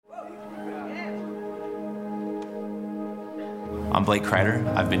I'm Blake Kreider.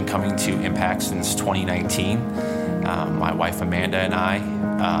 I've been coming to Impact since 2019. My wife Amanda and I,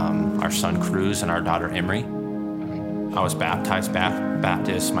 our son Cruz, and our daughter Emery. I was baptized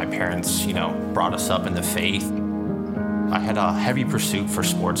Baptist. My parents, brought us up in the faith. I had a heavy pursuit for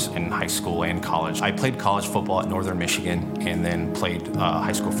sports in high school and college. I played college football at Northern Michigan and then played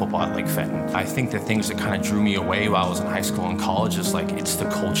high school football at Lake Fenton. I think the things that kind of drew me away while I was in high school and college is it's the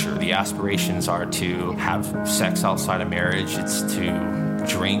culture. The aspirations are to have sex outside of marriage. It's to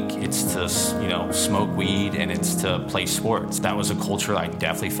drink, it's to, smoke weed, and it's to play sports. That was a culture I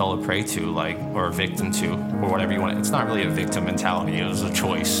definitely fell a prey to, or a victim to, or whatever you want. It's not really a victim mentality, it was a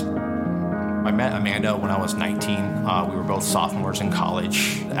choice. I met Amanda when I was 19. We were both sophomores in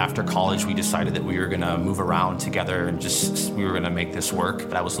college. After college, we decided that we were gonna move around together and we were gonna make this work.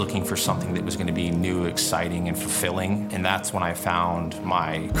 But I was looking for something that was gonna be new, exciting, and fulfilling. And that's when I found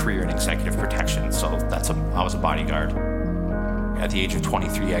my career in executive protection. So I was a bodyguard. At the age of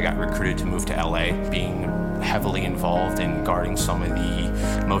 23, I got recruited to move to LA, being heavily involved in guarding some of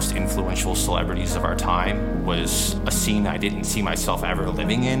the most influential celebrities of our time was a scene I didn't see myself ever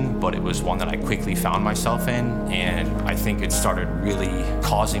living in, but it was one that I quickly found myself in, and I think it started really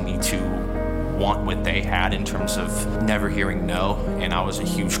causing me to want what they had in terms of never hearing no, and I was a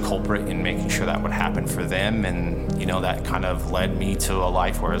huge culprit in making sure that would happen for them, and that kind of led me to a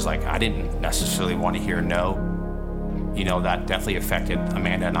life where it's I didn't necessarily want to hear no. That definitely affected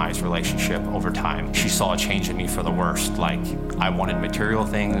Amanda and I's relationship over time. She saw a change in me for the worst. I wanted material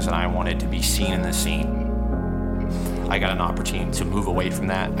things and I wanted to be seen in the scene. I got an opportunity to move away from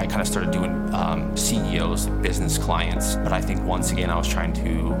that. I kind of started doing CEOs, business clients, but I think once again I was trying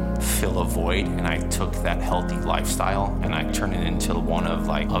to fill a void, and I took that healthy lifestyle and I turned it into one of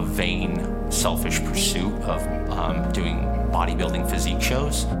a vain, selfish pursuit of doing bodybuilding physique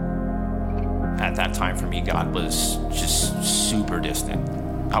shows. At that time for me, God was just super distant.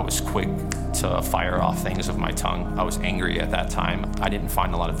 I was quick to fire off things with my tongue. I was angry at that time. I didn't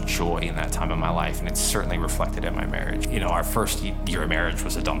find a lot of joy in that time of my life, and it certainly reflected in my marriage. Our first year of marriage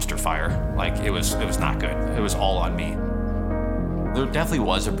was a dumpster fire. It was not good. It was all on me. There definitely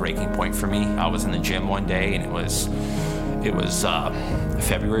was a breaking point for me. I was in the gym one day, and it was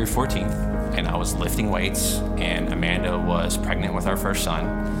February 14th, and I was lifting weights, and Amanda was pregnant with our first son.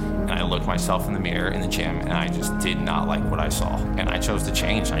 And I looked myself in the mirror in the gym, and I just did not like what I saw. And I chose to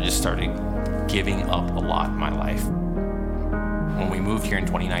change. I just started giving up a lot in my life. When we moved here in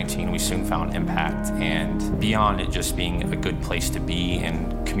 2019, we soon found Impact. And beyond it just being a good place to be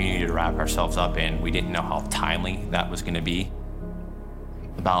and community to wrap ourselves up in, we didn't know how timely that was going to be.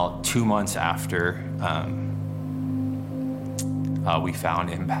 About 2 months after we found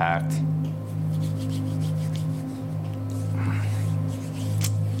Impact,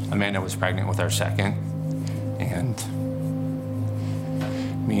 Amanda was pregnant with our second, and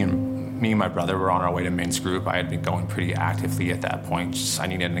me and my brother were on our way to men's group. I had been going pretty actively at that point. I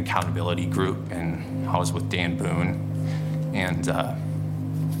needed an accountability group, and I was with Dan Boone. And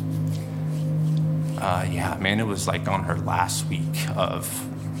Amanda was on her last week of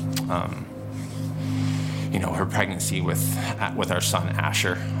her pregnancy with our son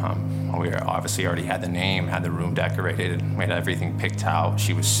Asher. We obviously already had the name, had the room decorated, we had everything picked out.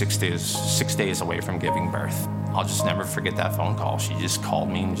 She was 6 days away from giving birth. I'll just never forget that phone call. She just called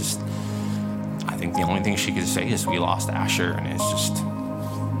me and I think the only thing she could say is we lost Asher, and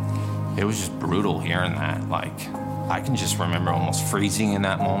it was just brutal hearing that. I can just remember almost freezing in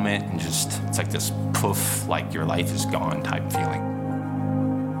that moment, and it's like this poof, your life is gone type feeling.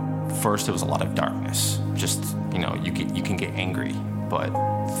 First, it was a lot of darkness. You can get angry, but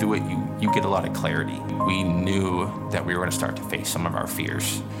through it, you get a lot of clarity. We knew that we were going to start to face some of our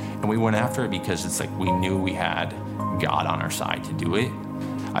fears, and we went after it because we knew we had God on our side to do it.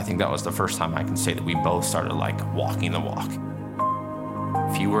 I think that was the first time I can say that we both started walking the walk.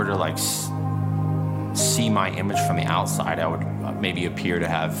 If you were to see my image from the outside, I would maybe appear to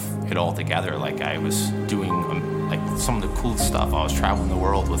have it all together. I was doing some of the cool stuff. I was traveling the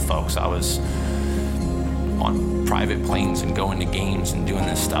world with folks. I was on private planes and going to games and doing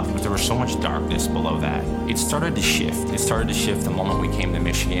this stuff, but there was so much darkness below that. It started to shift. It started to shift the moment we came to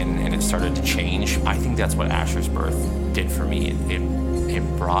Michigan, and it started to change. I think that's what Asher's birth did for me. It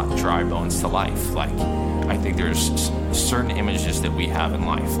brought dry bones to life. I think there's certain images that we have in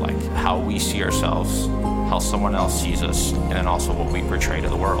life, how we see ourselves, how someone else sees us, and then also what we portray to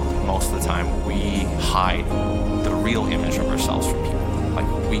the world. Most of the time, we hide the real image of ourselves from people.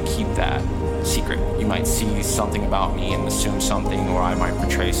 We keep that secret. You might see something about me and assume something, or I might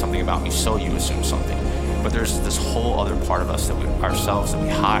portray something about me, so you assume something. But there's this whole other part of us that ourselves that we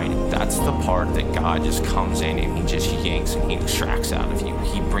hide. That's the part that God just comes in and he just yanks and he extracts out of you.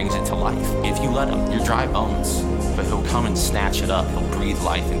 He brings it to life. If you let him, you're dry bones, but he'll come and snatch it up. He'll breathe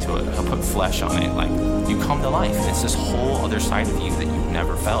life into it. He'll put flesh on it. Like, you come to life. It's this whole other side of you that you've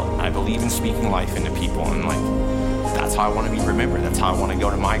never felt. I believe in speaking life into people, and like, that's how I want to be remembered. That's how I want to go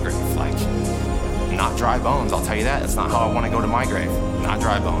to my grave. Like, not dry bones, I'll tell you that. That's not how I want to go to my grave. Not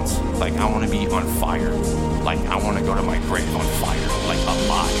dry bones. Like, I want to be on fire. Like, I want to go to my grave on fire, like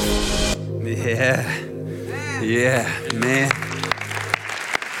alive. Yeah, man.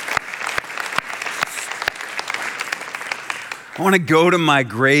 I want to go to my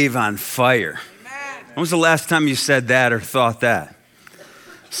grave on fire. When was the last time you said that or thought that?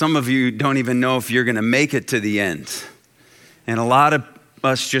 Some of you don't even know if you're going to make it to the end. And a lot of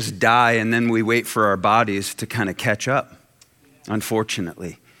us just die and then we wait for our bodies to kind of catch up,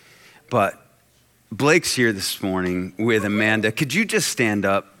 unfortunately. But Blake's here this morning with Amanda. Could you just stand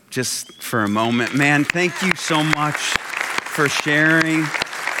up just for a moment? Man, thank you so much for sharing.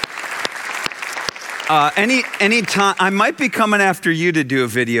 Any time, I might be coming after you to do a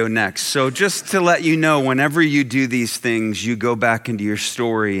video next. So just to let you know, whenever you do these things, you go back into your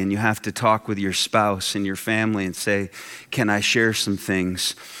story and you have to talk with your spouse and your family and say, can I share some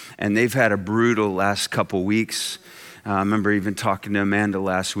things? And they've had a brutal last couple weeks. I remember even talking to Amanda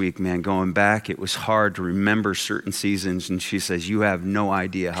last week, man, going back, it was hard to remember certain seasons. And she says, you have no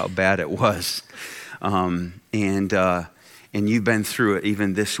idea how bad it was. And you've been through it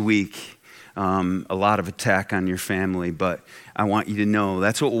even this week. A lot of attack on your family, but I want you to know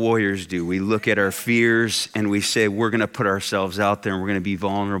that's what warriors do. We look at our fears and we say, we're going to put ourselves out there and we're going to be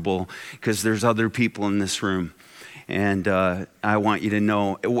vulnerable because there's other people in this room. And I want you to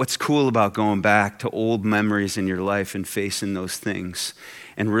know what's cool about going back to old memories in your life and facing those things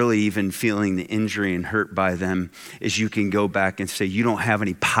and really even feeling the injury and hurt by them is you can go back and say, you don't have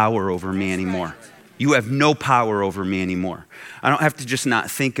any power over me anymore. You have no power over me anymore. I don't have to just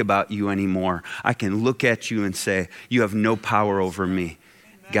not think about you anymore. I can look at you and say, you have no power over me.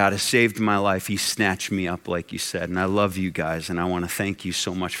 God has saved my life. He snatched me up, like you said. And I love you guys. And I want to thank you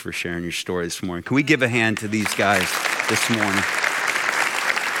so much for sharing your story this morning. Can we give a hand to these guys this morning?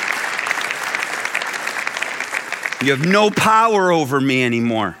 You have no power over me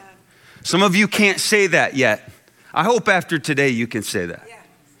anymore. Some of you can't say that yet. I hope after today you can say that.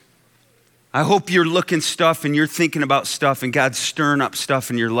 I hope you're looking stuff and you're thinking about stuff and God's stirring up stuff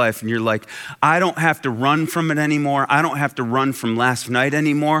in your life and you're like, I don't have to run from it anymore. I don't have to run from last night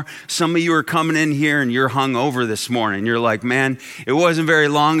anymore. Some of you are coming in here and you're hungover this morning. You're like, man, it wasn't very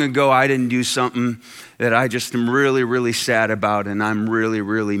long ago I didn't do something that I just am really, really sad about and I'm really,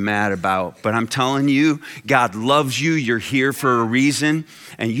 really mad about. But I'm telling you, God loves you. You're here for a reason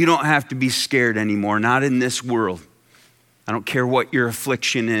and you don't have to be scared anymore, not in this world. I don't care what your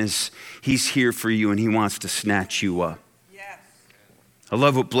affliction is. He's here for you and he wants to snatch you up. Yes. I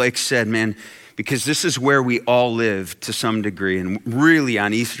love what Blake said, man, because this is where we all live to some degree. And really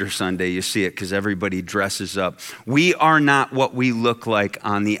on Easter Sunday, you see it because everybody dresses up. We are not what we look like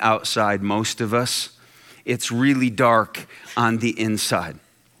on the outside, most of us. It's really dark on the inside.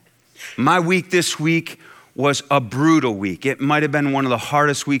 My week this week was a brutal week. It might have been one of the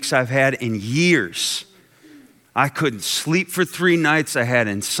hardest weeks I've had in years. I couldn't sleep for 3 nights. I had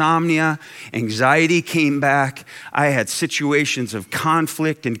insomnia. Anxiety came back. I had situations of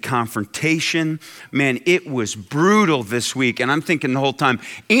conflict and confrontation. Man, it was brutal this week. And I'm thinking the whole time,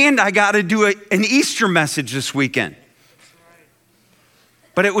 and I got to do an Easter message this weekend.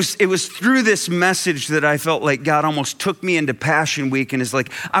 But it was through this message that I felt like God almost took me into Passion Week and is like,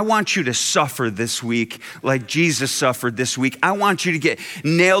 I want you to suffer this week like Jesus suffered this week. I want you to get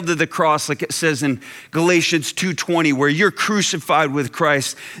nailed to the cross like it says in Galatians 2:20, where you're crucified with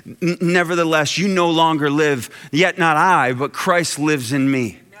Christ. Nevertheless, you no longer live, yet not I, but Christ lives in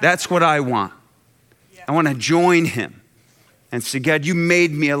me. That's what I want. I want to join him. And say, God, you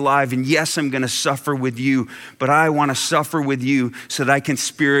made me alive, and yes, I'm going to suffer with you, but I want to suffer with you so that I can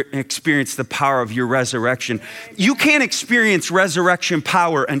experience the power of your resurrection. You can't experience resurrection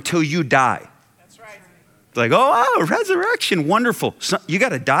power until you die. That's right. Like, oh, resurrection, wonderful. So, you got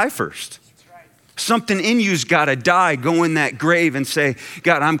to die first. That's right. Something in you's got to die. Go in that grave and say,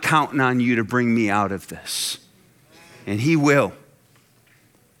 God, I'm counting on you to bring me out of this. And he will.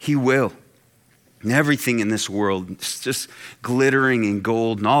 He will. And everything in this world is just glittering in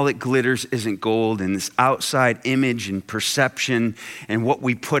gold, and all that glitters isn't gold, and this outside image and perception and what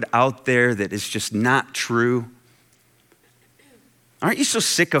we put out there that is just not true. Aren't you so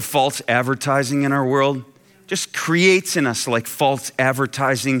sick of false advertising in our world? Just creates in us like false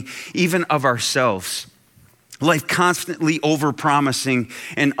advertising, even of ourselves. Life constantly over-promising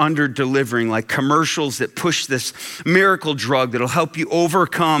and under-delivering, like commercials that push this miracle drug that'll help you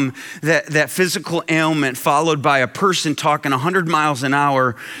overcome that physical ailment, followed by a person talking 100 miles an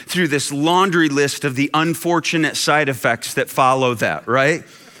hour through this laundry list of the unfortunate side effects that follow that, right?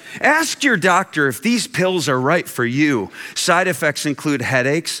 Ask your doctor if these pills are right for you. Side effects include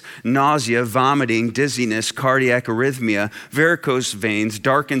headaches, nausea, vomiting, dizziness, cardiac arrhythmia, varicose veins,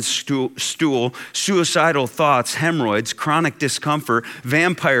 darkened stool, suicidal thoughts, hemorrhoids, chronic discomfort,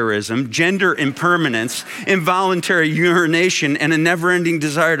 vampirism, gender impermanence, involuntary urination, and a never-ending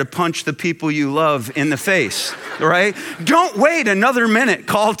desire to punch the people you love in the face, right? Don't wait another minute.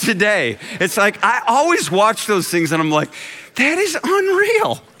 Call today. It's like, I always watch those things and I'm like, that is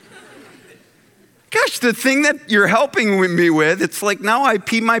unreal. Gosh, the thing that you're helping me with, it's like now I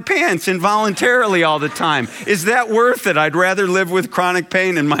pee my pants involuntarily all the time. Is that worth it? I'd rather live with chronic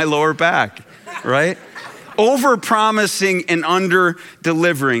pain in my lower back, right? Over-promising and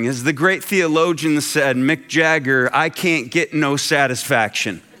under-delivering. As the great theologian said, Mick Jagger, I can't get no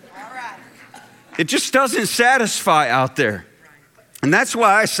satisfaction. It just doesn't satisfy out there. And that's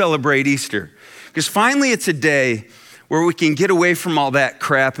why I celebrate Easter. Because finally it's a day where we can get away from all that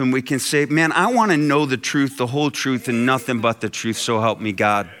crap and we can say, man, I want to know the truth, the whole truth, and nothing but the truth, so help me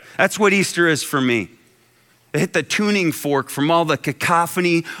God. That's what Easter is for me. I hit the tuning fork from all the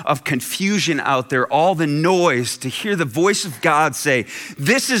cacophony of confusion out there, all the noise, to hear the voice of God say,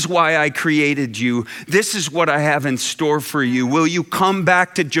 this is why I created you. This is what I have in store for you. Will you come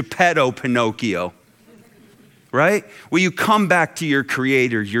back to Geppetto, Pinocchio? Right? Will you come back to your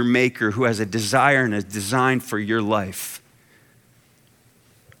creator, your maker, who has a desire and a design for your life?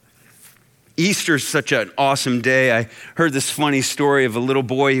 Easter is such an awesome day. I heard this funny story of a little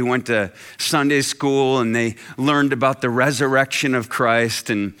boy who went to Sunday school and they learned about the resurrection of Christ.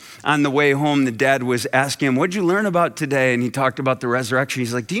 And on the way home, the dad was asking him, what'd you learn about today? And he talked about the resurrection.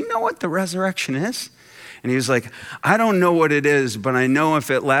 He's like, do you know what the resurrection is? And he was like, I don't know what it is, but I know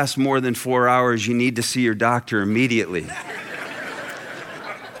if it lasts more than 4 hours, you need to see your doctor immediately.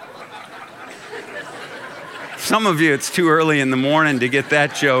 Some of you, it's too early in the morning to get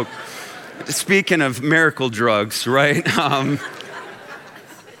that joke. Speaking of miracle drugs, right?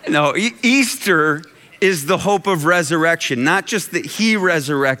 Easter is the hope of resurrection. Not just that he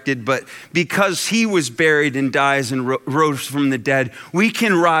resurrected, but because he was buried and dies and rose from the dead, we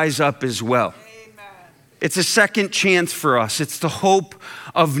can rise up as well. It's a second chance for us. It's the hope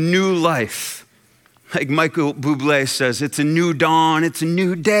of new life. Like Michael Bublé says, it's a new dawn, it's a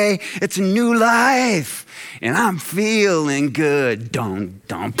new day, it's a new life. And I'm feeling good. Dun,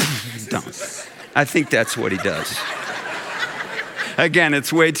 dun, dun. I think that's what he does. Again,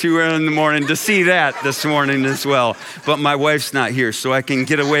 it's way too early in the morning to see that this morning as well. But my wife's not here, so I can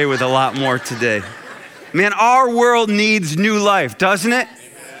get away with a lot more today. Man, our world needs new life, doesn't it?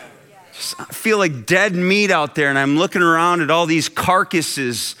 I feel like dead meat out there, and I'm looking around at all these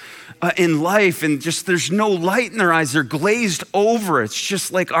carcasses in life, and just there's no light in their eyes. They're glazed over. It's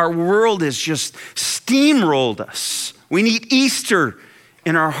just like our world has just steamrolled us. We need Easter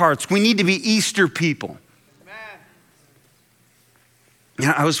in our hearts. We need to be Easter people.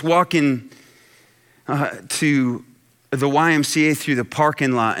 I was walking to the YMCA through the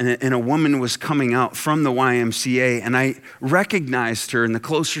parking lot, and a woman was coming out from the YMCA, and I recognized her, and the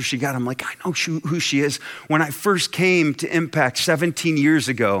closer she got, I'm like, I know who she is. When I first came to Impact 17 years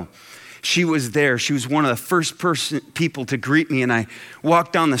ago, she was there. She was one of the first people to greet me, and I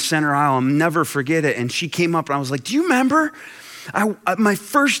walked down the center aisle. I'll never forget it, and she came up, and I was like, do you remember? My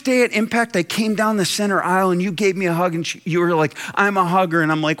first day at Impact, I came down the center aisle and you gave me a hug, and you were like, I'm a hugger.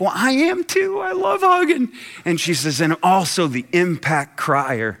 And I'm like, well, I am too. I love hugging. And she says, and also the Impact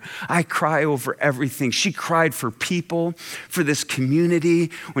crier. I cry over everything. She cried for people, for this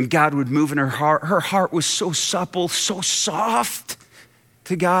community. When God would move in her heart was so supple, so soft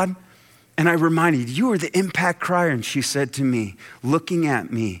to God. And I reminded, you are the Impact crier. And she said to me, looking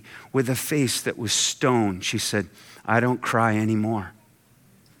at me with a face that was stone, she said, I don't cry anymore.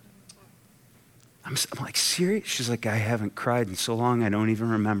 I'm like, serious? She's like, I haven't cried in so long, I don't even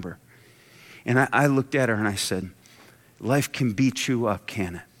remember. And I looked at her and I said, life can beat you up,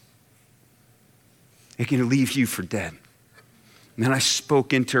 can it? It can leave you for dead. And then I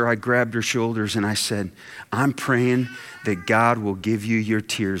spoke into her, I grabbed her shoulders and I said, I'm praying that God will give you your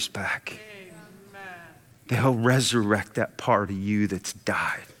tears back. Amen. That he'll resurrect that part of you that's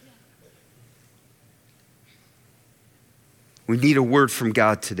died. We need a word from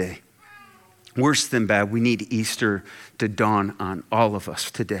God today. Worse than bad, we need Easter to dawn on all of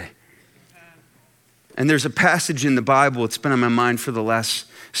us today. And there's a passage in the Bible, it's been on my mind for the last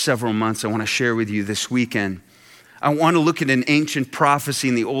several months, I want to share with you this weekend. I want to look at an ancient prophecy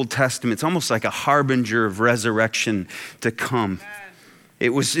in the Old Testament. It's almost like a harbinger of resurrection to come. It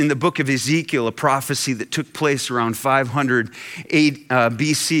was in the book of Ezekiel, a prophecy that took place around 500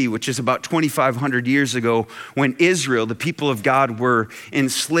 BC, which is about 2,500 years ago, when Israel, the people of God, were in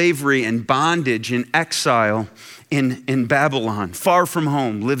slavery and bondage, in exile in Babylon, far from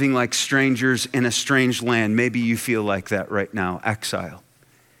home, living like strangers in a strange land. Maybe you feel like that right now, exile.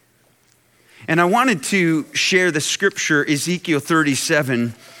 And I wanted to share the scripture, Ezekiel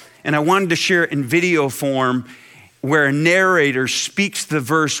 37, and I wanted to share it in video form, where a narrator speaks the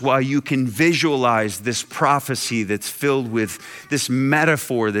verse while you can visualize this prophecy that's filled with this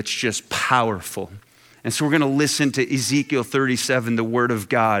metaphor that's just powerful. And so we're going to listen to Ezekiel 37, the word of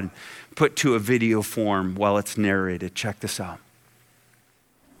God, put to a video form while it's narrated. Check this out.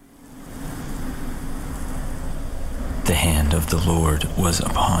 The hand of the Lord was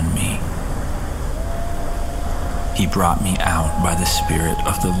upon me. He brought me out by the Spirit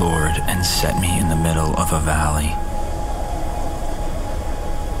of the Lord and set me in the middle of a valley.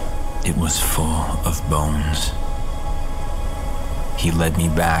 It was full of bones. He led me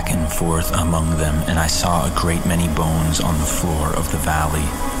back and forth among them, and I saw a great many bones on the floor of the valley.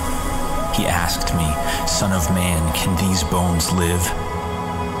 He asked me, "Son of man, can these bones live?"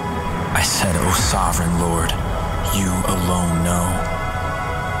 I said, "O sovereign Lord, you alone know."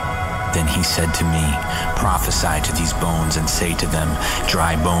 Then he said to me, "Prophesy to these bones and say to them,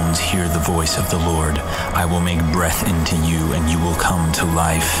 dry bones, hear the voice of the Lord. I will make breath into you, and you will come to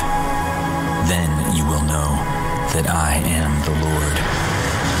life. Then you will know that I am the Lord."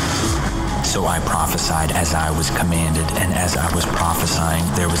 So I prophesied as I was commanded, and as I was prophesying,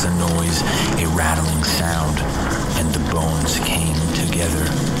 there was a noise, a rattling sound, and the bones came together,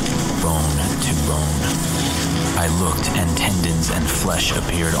 bone to bone. I looked, and tendons and flesh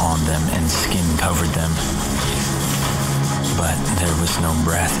appeared on them, and skin covered them. But there was no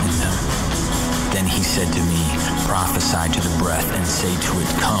breath in them. Then he said to me, "Prophesy to the breath and say to it,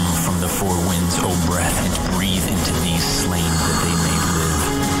 come from the four winds, O breath, and breathe into these slain that they may live."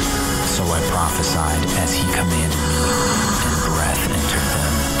 So I prophesied as he commanded me, and breath entered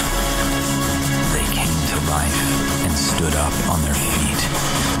them. They came to life and stood up on their feet,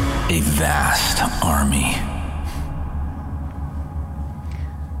 a vast army.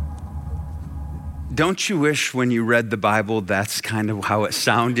 Don't you wish when you read the Bible, that's kind of how it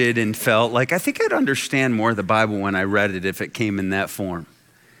sounded and felt? Like, I think I'd understand more of the Bible when I read it if it came in that form.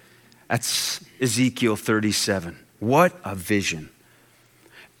 That's Ezekiel 37. What a vision.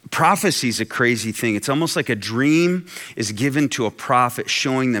 Prophecy is a crazy thing. It's almost like a dream is given to a prophet,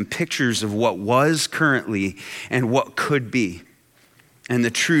 showing them pictures of what was currently and what could be. And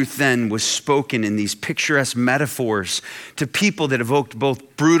the truth then was spoken in these picturesque metaphors to people that evoked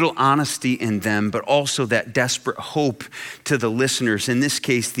both brutal honesty in them, but also that desperate hope to the listeners. In this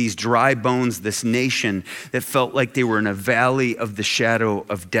case, these dry bones, this nation that felt like they were in a valley of the shadow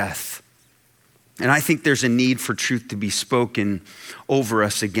of death. And I think there's a need for truth to be spoken over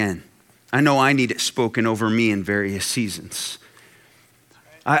us again. I know I need it spoken over me in various seasons.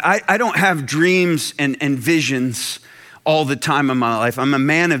 I don't have dreams and visions all the time in my life. I'm a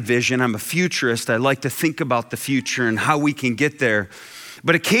man of vision. I'm a futurist. I like to think about the future and how we can get there.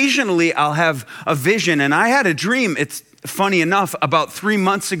 But occasionally I'll have a vision, and I had a dream. It's funny enough, about 3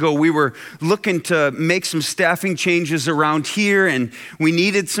 months ago, we were looking to make some staffing changes around here, and we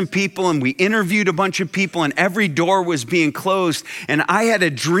needed some people, and we interviewed a bunch of people, and every door was being closed. And I had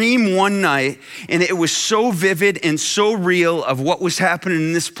a dream one night, and it was so vivid and so real of what was happening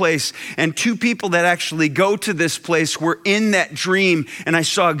in this place. And 2 people that actually go to this place were in that dream, and I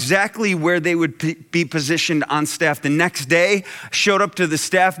saw exactly where they would be positioned on staff. The next day, I showed up to the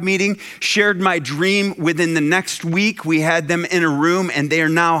staff meeting, shared my dream. Within the next week, we had them in a room, and they are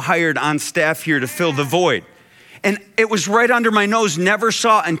now hired on staff here to fill the void. And it was right under my nose, never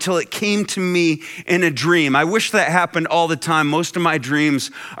saw it until it came to me in a dream. I wish that happened all the time. Most of my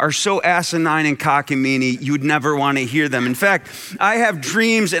dreams are so asinine and cockamamie, you'd never want to hear them. In fact, I have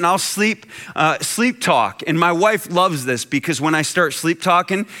dreams and I'll sleep talk. And my wife loves this because when I start sleep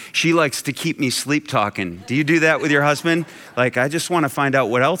talking, she likes to keep me sleep talking. Do you do that with your husband? Like, I just want to find out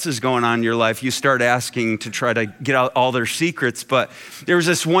what else is going on in your life. You start asking to try to get out all their secrets. But there was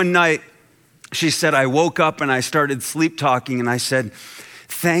this one night, she said, I woke up and I started sleep talking, and I said,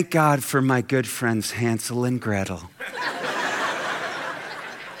 "Thank God for my good friends Hansel and Gretel."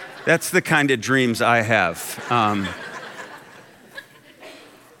 That's the kind of dreams I have. I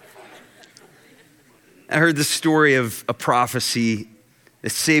heard the story of a prophecy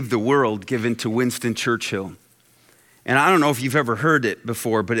that saved the world given to Winston Churchill. And I don't know if you've ever heard it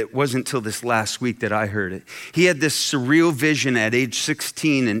before, but it wasn't until this last week that I heard it. He had this surreal vision at age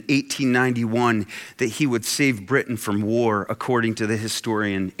 16 in 1891 that he would save Britain from war, according to the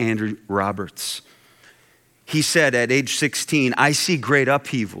historian Andrew Roberts. He said at age 16, "I see great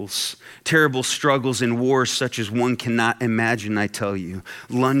upheavals, terrible struggles and wars such as one cannot imagine, I tell you.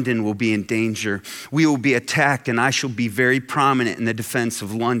 London will be in danger. We will be attacked, and I shall be very prominent in the defense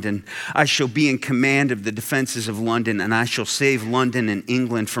of London. I shall be in command of the defenses of London, and I shall save London and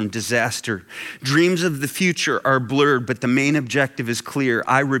England from disaster. Dreams of the future are blurred, but the main objective is clear.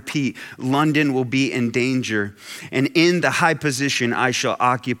 I repeat, London will be in danger, and in the high position I shall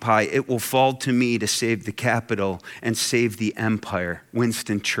occupy, it will fall to me to save the capital and save the empire."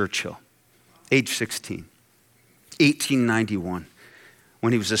 Winston Churchill, age 16, 1891,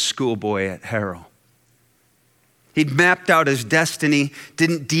 when he was a schoolboy at Harrow. He'd mapped out his destiny,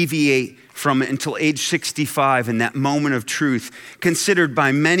 didn't deviate from it until age 65, in that moment of truth. Considered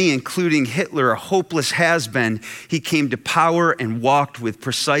by many, including Hitler, a hopeless has-been, he came to power and walked with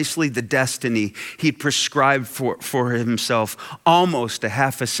precisely the destiny he'd prescribed for himself almost a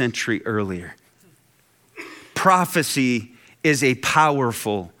half a century earlier. Prophecy is a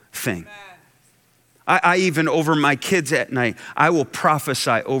powerful thing. I even, over my kids at night, I will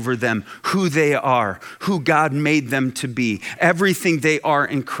prophesy over them who they are, who God made them to be, everything they are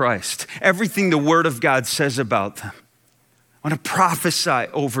in Christ, everything the Word of God says about them. I want to prophesy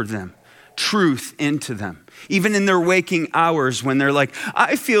over them, truth into them. Even in their waking hours when they're like,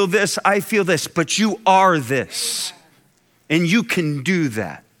 I feel this, but you are this, and you can do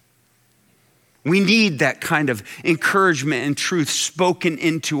that. We need that kind of encouragement and truth spoken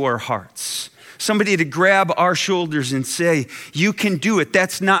into our hearts. Somebody to grab our shoulders and say, you can do it.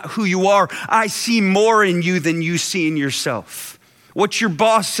 That's not who you are. I see more in you than you see in yourself. What your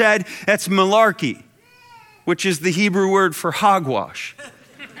boss said, that's malarkey, which is the Hebrew word for hogwash.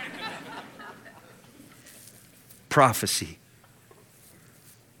 Prophecy.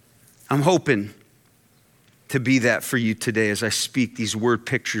 I'm hoping to be that for you today as I speak these word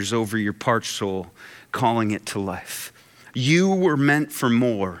pictures over your parched soul, calling it to life. You were meant for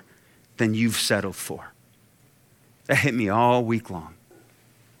more than you've settled for. That hit me all week long.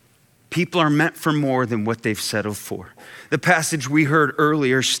 People are meant for more than what they've settled for. The passage we heard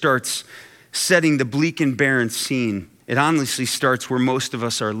earlier starts setting the bleak and barren scene. It honestly starts where most of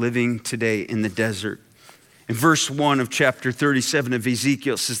us are living today, in the desert. In verse 1 of chapter 37 of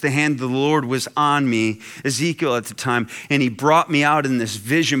Ezekiel, it says, the hand of the Lord was on me, Ezekiel at the time, and he brought me out in this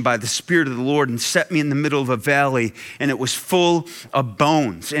vision by the Spirit of the Lord and set me in the middle of a valley, and it was full of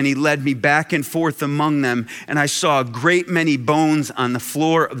bones. And he led me back and forth among them, and I saw a great many bones on the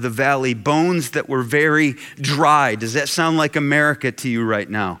floor of the valley, bones that were very dry. Does that sound like America to you right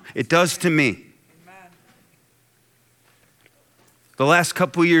now? It does to me. The last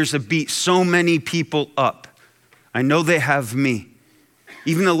couple of years have beat so many people up. I know they have me.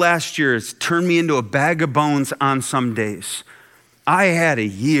 Even the last year, it's turned me into a bag of bones on some days. I had a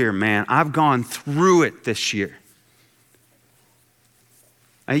year, man. I've gone through it this year.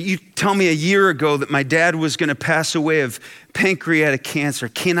 You tell me a year ago that my dad was going to pass away of pancreatic cancer.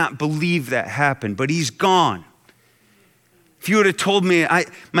 Cannot believe that happened, but he's gone. If you would have told me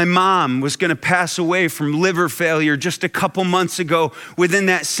my mom was going to pass away from liver failure just a couple months ago within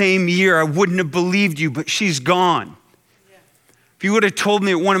that same year, I wouldn't have believed you, but she's gone. Yeah. If you would have told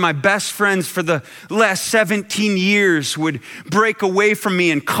me that one of my best friends for the last 17 years would break away from me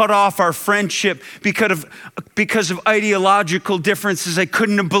and cut off our friendship because of ideological differences, I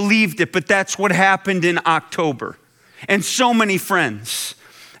couldn't have believed it, but that's what happened in October. And so many friends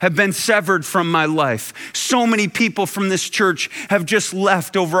have been severed from my life. So many people from this church have just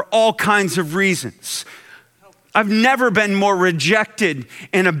left over all kinds of reasons. I've never been more rejected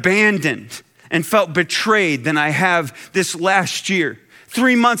and abandoned and felt betrayed than I have this last year.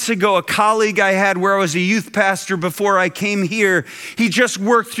 3 months ago, a colleague I had where I was a youth pastor before I came here, he just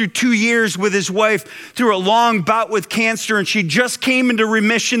worked through 2 years with his wife through a long bout with cancer, and she just came into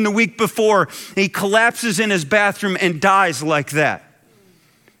remission the week before. He collapses in his bathroom and dies like that.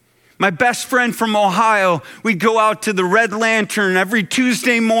 My best friend from Ohio, we'd go out to the Red Lantern every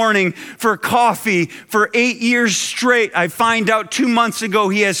Tuesday morning for coffee for 8 years straight. I find out 2 months ago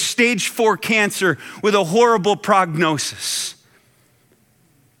he has stage 4 cancer with a horrible prognosis.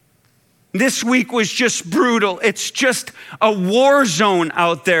 This week was just brutal. It's just a war zone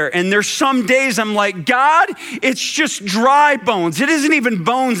out there. And there's some days I'm like, God, it's just dry bones. It isn't even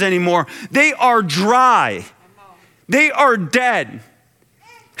bones anymore. They are dry. They are dead.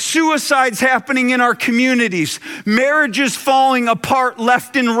 Suicides happening in our communities, marriages falling apart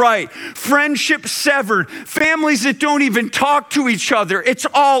left and right, friendships severed, families that don't even talk to each other. It's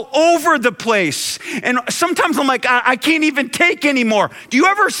all over the place. And sometimes I'm like, I can't even take anymore. Do you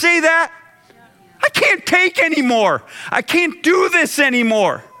ever say that? I can't take anymore. I can't do this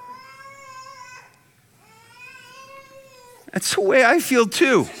anymore. That's the way I feel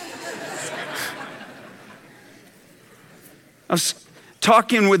too. I was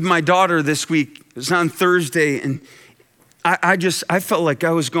talking with my daughter this week. It was on Thursday, and I felt like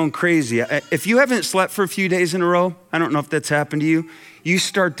I was going crazy. If you haven't slept for a few days in a row, I don't know if that's happened to you, you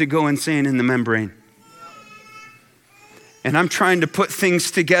start to go insane in the membrane. And I'm trying to put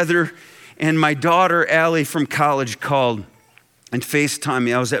things together, and my daughter, Allie, from college called and FaceTimed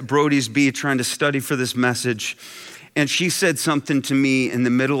me. I was at Brody's Beach trying to study for this message, and she said something to me in the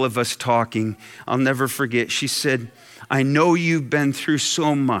middle of us talking. I'll never forget. She said, I know you've been through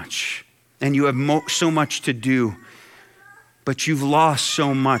so much and you have so much to do, but you've lost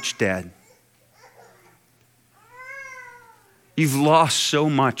so much, Dad. You've lost so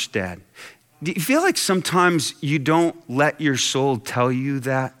much, Dad. Do you feel like sometimes you don't let your soul tell you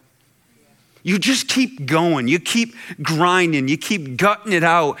that? You just keep going. You keep grinding. You keep gutting it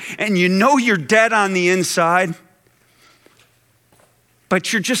out. And you know you're dead on the inside.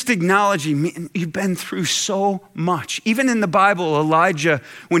 But you're just acknowledging, man, you've been through so much. Even in the Bible, Elijah,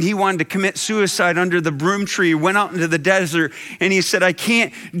 when he wanted to commit suicide under the broom tree, went out into the desert and he said, I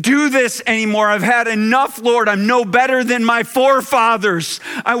can't do this anymore. I've had enough, Lord. I'm no better than my forefathers.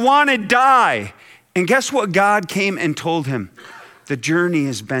 I want to die. And guess what? God came and told him, the journey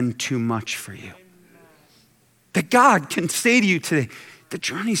has been too much for you. That God can say to you today, the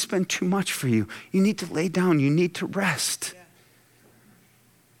journey's been too much for you. You need to lay down. You need to rest.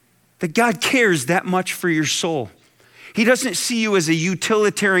 That God cares that much for your soul. He doesn't see you as a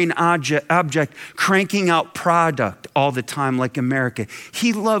utilitarian object cranking out product all the time like America.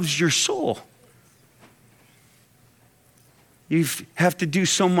 He loves your soul. You have to do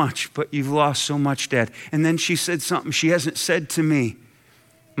so much, but you've lost so much, Dad. And then she said something she hasn't said to me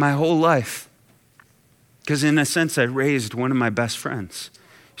my whole life. Because in a sense, I raised one of my best friends.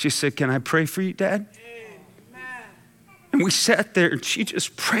 She said, can I pray for you, Dad? And we sat there and she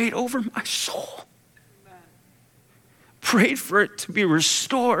just prayed over my soul. Amen. Prayed for it to be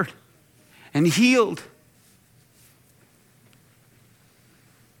restored and healed.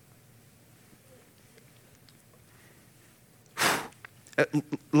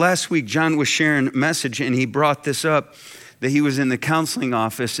 Last week, John was sharing a message and he brought this up, that he was in the counseling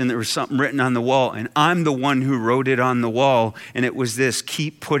office and there was something written on the wall, and I'm the one who wrote it on the wall, and it was this: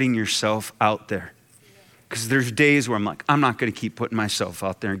 keep putting yourself out there. Because there's days where I'm like, I'm not going to keep putting myself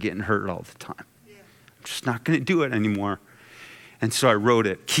out there and getting hurt all the time. I'm just not going to do it anymore. And so I wrote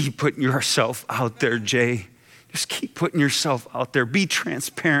it. Keep putting yourself out there, Jay. Just keep putting yourself out there. Be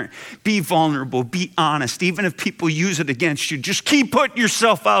transparent. Be vulnerable. Be honest. Even if people use it against you, just keep putting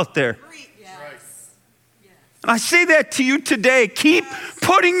yourself out there. Yes. And I say that to you today. Keep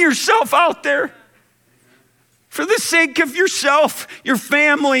putting yourself out there. For the sake of yourself, your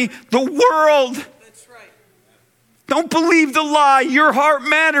family, the world. Don't believe the lie. Your heart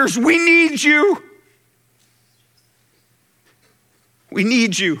matters. We need you. We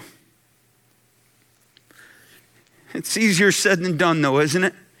need you. It's easier said than done, though, isn't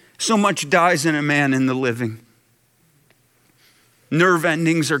it? So much dies in a man in the living. Nerve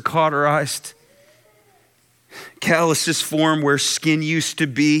endings are cauterized. Calluses form where skin used to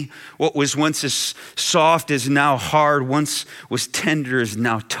be. What was once as soft is now hard. Once was tender is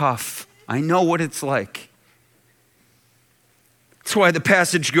now tough. I know what it's like. That's why the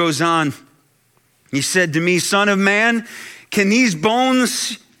passage goes on. He said to me, Son of man, can these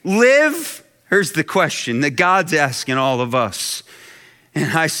bones live? Here's the question that God's asking all of us.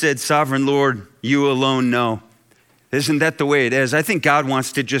 And I said, Sovereign Lord, you alone know. Isn't that the way it is? I think God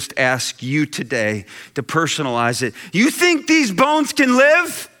wants to just ask you today to personalize it. You think these bones can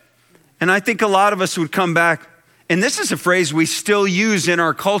live? And I think a lot of us would come back. And this is a phrase we still use in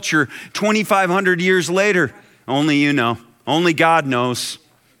our culture 2,500 years later. Only you know. Only God knows.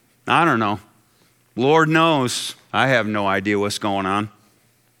 I don't know. Lord knows. I have no idea what's going on.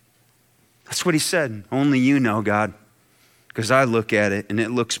 That's what he said. Only you know, God. Because I look at it and it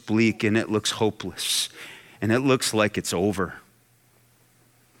looks bleak and it looks hopeless. And it looks like it's over.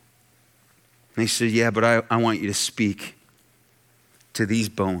 And he said, yeah, but I want you to speak to these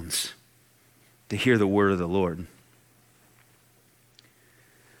bones to hear the word of the Lord.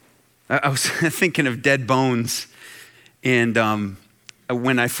 I was thinking of dead bones. And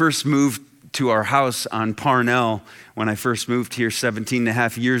when I first moved to our house on Parnell when I first moved here 17 and a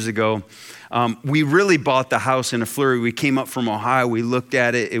half years ago. We really bought the house in a flurry. We came up from Ohio. We looked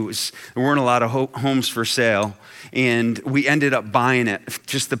at it. There weren't a lot of homes for sale. And we ended up buying it,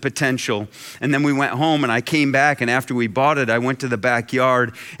 just the potential. And then we went home and I came back, and after we bought it, I went to the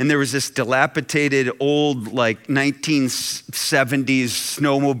backyard and there was this dilapidated old like 1970s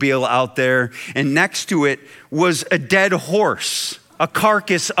snowmobile out there. And next to it was a dead horse, a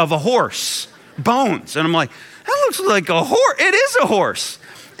carcass of a horse, bones. And I'm like, that looks like a horse. It is a horse.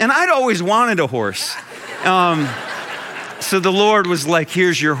 And I'd always wanted a horse. So the Lord was like,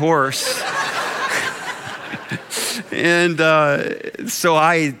 here's your horse. And so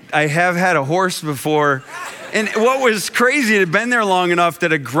I have had a horse before. And what was crazy, it had been there long enough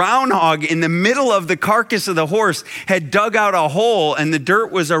that a groundhog in the middle of the carcass of the horse had dug out a hole, and the dirt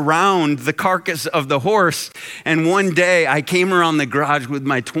was around the carcass of the horse. And one day I came around the garage with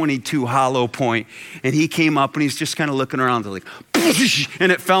my .22 hollow point, and he came up and he's just kind of looking around like,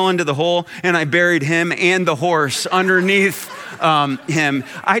 and it fell into the hole, and I buried him and the horse underneath him.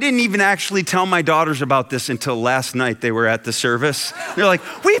 I didn't even actually tell my daughters about this until last night. They were at the service. They're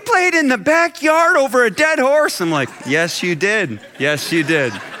like, we played in the backyard over a dead horse. I'm like, yes, you did. Yes, you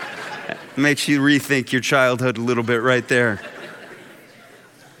did. Makes you rethink your childhood a little bit right there.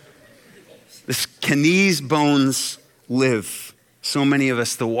 Can these bones live? So many of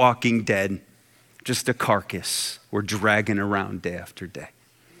us, the walking dead, just a carcass we're dragging around day after day.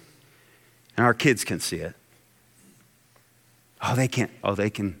 And our kids can see it. Oh, they can't. Oh, they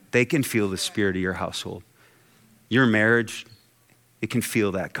can feel the spirit of your household. Your marriage, it can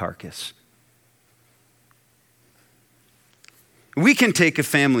feel that carcass. We can take a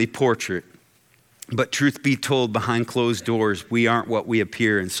family portrait, but truth be told, behind closed doors, we aren't what we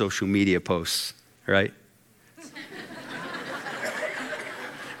appear in social media posts, right?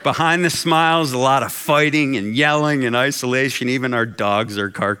 Behind the smiles, a lot of fighting and yelling and isolation. Even our dogs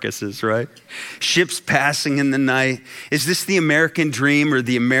are carcasses, right? Ships passing in the night. Is this the American dream or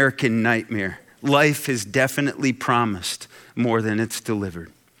the American nightmare? Life is definitely promised more than it's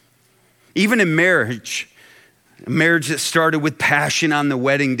delivered. Even in marriage, a marriage that started with passion on the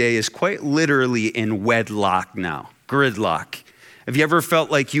wedding day is quite literally in wedlock now, gridlock. Have you ever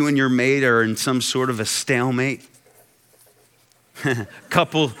felt like you and your mate are in some sort of a stalemate?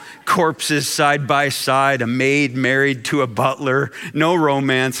 Couple corpses side by side, a maid married to a butler, no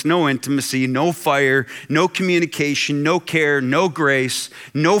romance, no intimacy, no fire, no communication, no care, no grace,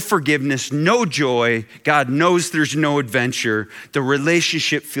 no forgiveness, no joy. God knows there's no adventure. The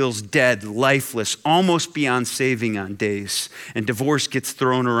relationship feels dead, lifeless, almost beyond saving on days. And divorce gets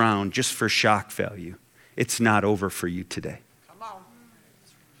thrown around just for shock value. It's not over for you today.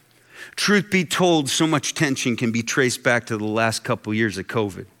 Truth be told, so much tension can be traced back to the last couple years of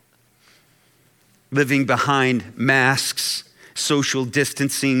COVID. Living behind masks, social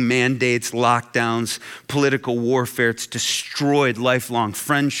distancing, mandates, lockdowns, political warfare, it's destroyed lifelong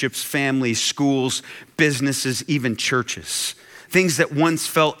friendships, families, schools, businesses, even churches. Things that once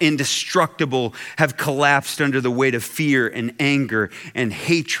felt indestructible have collapsed under the weight of fear and anger and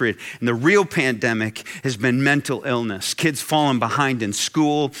hatred. And the real pandemic has been mental illness. Kids falling behind in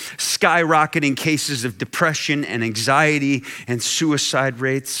school, skyrocketing cases of depression and anxiety and suicide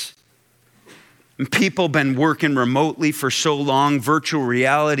rates. And people have been working remotely for so long. Virtual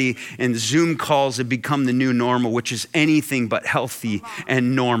reality and Zoom calls have become the new normal, which is anything but healthy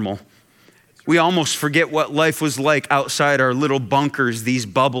and normal. We almost forget what life was like outside our little bunkers, these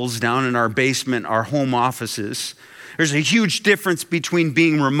bubbles down in our basement, our home offices. There's a huge difference between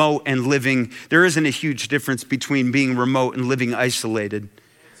being remote and living. There isn't a huge difference between being remote and living isolated.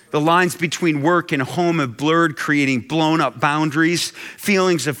 The lines between work and home have blurred, creating blown up boundaries,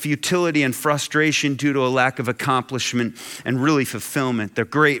 feelings of futility and frustration due to a lack of accomplishment and really fulfillment. The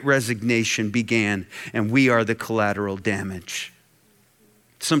great resignation began, and we are the collateral damage.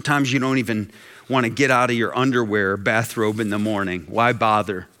 Sometimes you don't even want to get out of your underwear or bathrobe in the morning. Why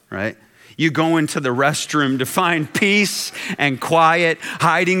bother, right? You go into the restroom to find peace and quiet,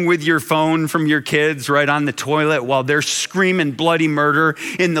 hiding with your phone from your kids right on the toilet while they're screaming bloody murder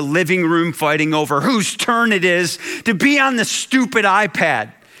in the living room, fighting over whose turn it is to be on the stupid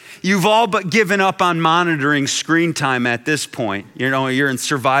iPad. You've all but given up on monitoring screen time at this point. You know, you're in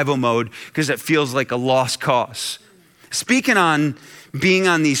survival mode because it feels like a lost cause. Speaking on being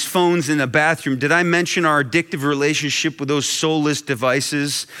on these phones in the bathroom, did I mention our addictive relationship with those soulless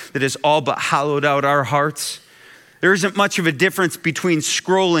devices that has all but hollowed out our hearts? There isn't much of a difference between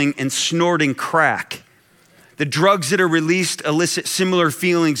scrolling and snorting crack. The drugs that are released elicit similar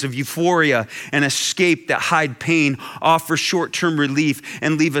feelings of euphoria and escape that hide pain, offer short-term relief,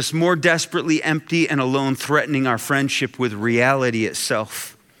 and leave us more desperately empty and alone, threatening our friendship with reality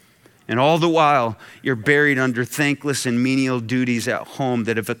itself. And all the while, you're buried under thankless and menial duties at home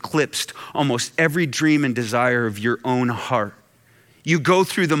that have eclipsed almost every dream and desire of your own heart. You go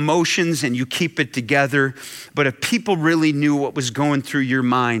through the motions and you keep it together, but if people really knew what was going through your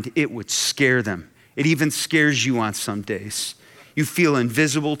mind, it would scare them. It even scares you on some days. You feel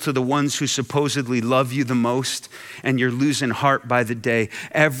invisible to the ones who supposedly love you the most, and you're losing heart by the day.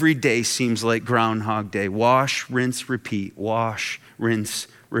 Every day seems like Groundhog Day. Wash, rinse, repeat. Wash, rinse,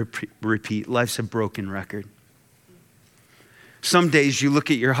 repeat. Life's a broken record. Some days you look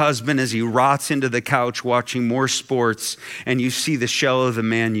at your husband as he rots into the couch watching more sports, and you see the shell of the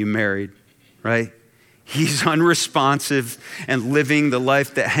man you married, right? He's unresponsive and living the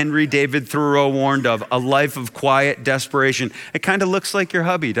life that Henry David Thoreau warned of, a life of quiet desperation. It kind of looks like your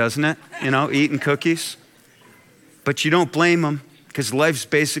hubby, doesn't it? Eating cookies. But you don't blame him, because life's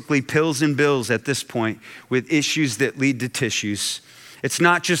basically pills and bills at this point, with issues that lead to tissues. It's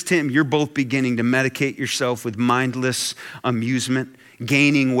not just him. You're both beginning to medicate yourself with mindless amusement,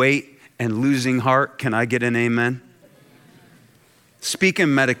 gaining weight and losing heart. Can I get an amen? Speaking of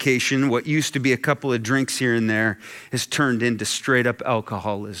medication, what used to be a couple of drinks here and there has turned into straight up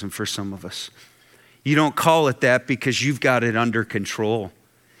alcoholism for some of us. You don't call it that because you've got it under control.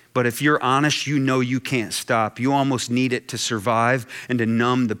 But if you're honest, you know you can't stop. You almost need it to survive and to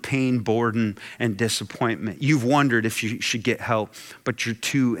numb the pain, boredom, and disappointment. You've wondered if you should get help, but you're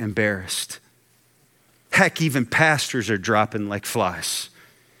too embarrassed. Heck, even pastors are dropping like flies.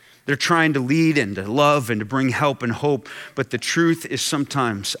 They're trying to lead and to love and to bring help and hope. But the truth is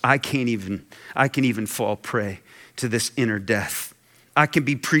sometimes I can even fall prey to this inner death. I can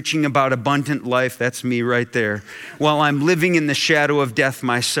be preaching about abundant life, that's me right there, while I'm living in the shadow of death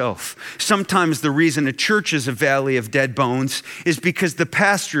myself. Sometimes the reason a church is a valley of dead bones is because the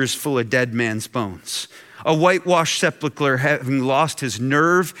pastor is full of dead man's bones. A whitewashed sepulcher having lost his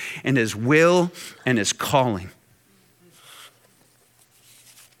nerve and his will and his calling.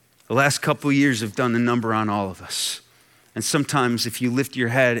 The last couple of years have done a number on all of us. And sometimes if you lift your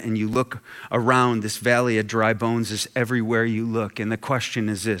head and you look around, this valley of dry bones is everywhere you look. And the question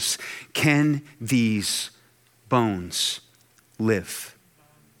is this: can these bones live?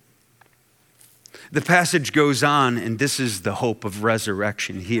 The passage goes on, and this is the hope of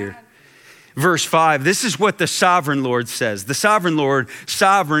resurrection here. Verse 5, this is what the sovereign Lord says. The sovereign Lord,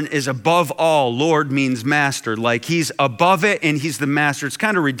 sovereign is above all. Lord means master, like he's above it and he's the master. It's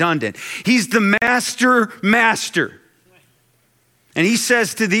kind of redundant. He's the master. And he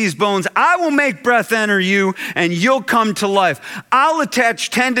says to these bones, I will make breath enter you and you'll come to life. I'll attach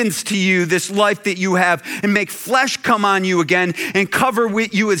tendons to you, this life that you have, and make flesh come on you again and cover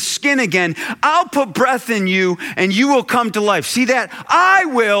you with skin again. I'll put breath in you and you will come to life. See that? I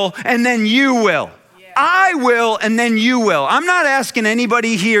will and then you will. I will and then you will. I'm not asking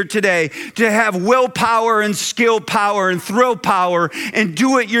anybody here today to have willpower and skill power and thrill power and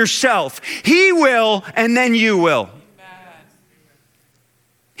do it yourself. He will and then you will.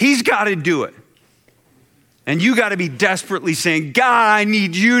 He's got to do it. And you got to be desperately saying, God, I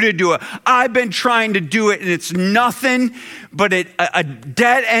need you to do it. I've been trying to do it and it's nothing but a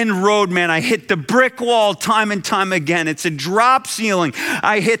dead end road, man. I hit the brick wall time and time again. It's a drop ceiling.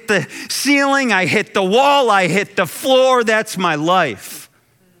 I hit the ceiling, I hit the wall, I hit the floor. That's my life.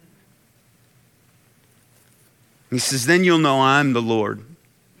 He says, then you'll know I'm the Lord.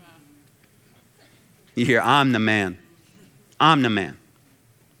 You hear, I'm the man. I'm the man.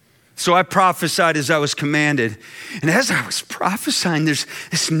 So I prophesied as I was commanded. And as I was prophesying, there's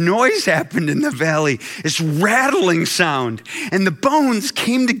this noise happened in the valley, this rattling sound. And the bones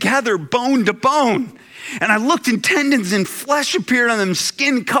came together, bone to bone. And I looked and tendons and flesh appeared on them,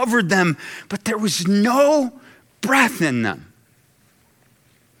 skin covered them, but there was no breath in them.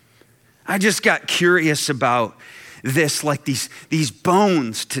 I just got curious about this, like these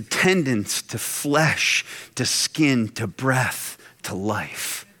bones to tendons, to flesh, to skin, to breath, to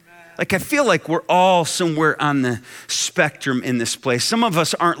life. Like I feel like we're all somewhere on the spectrum in this place. Some of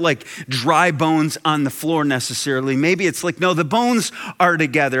us aren't like dry bones on the floor necessarily. Maybe it's like, no, the bones are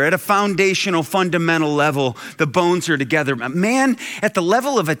together. At a foundational, fundamental level, the bones are together. Man, at the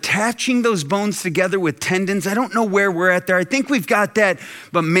level of attaching those bones together with tendons, I don't know where we're at there. I think we've got that,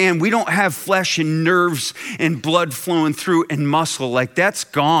 but man, we don't have flesh and nerves and blood flowing through and muscle. Like that's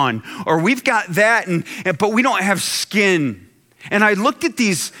gone. Or we've got that, but we don't have skin. And I looked at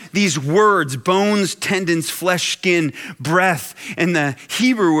these words, bones, tendons, flesh, skin, breath, and the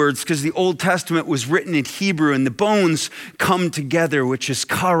Hebrew words, because the Old Testament was written in Hebrew, and the bones come together, which is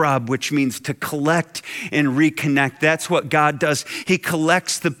karab, which means to collect and reconnect. That's what God does. He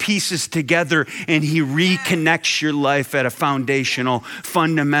collects the pieces together and he reconnects your life at a foundational,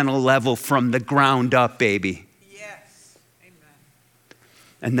 fundamental level from the ground up, baby. Yes. Amen.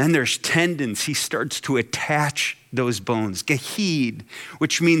 And then there's tendons. He starts to attach those bones. Gehid,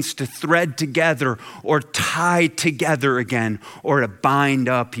 which means to thread together or tie together again or to bind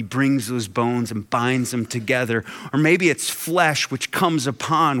up. He brings those bones and binds them together. Or maybe it's flesh, which comes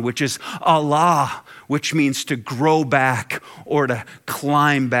upon, which is Allah, which means to grow back or to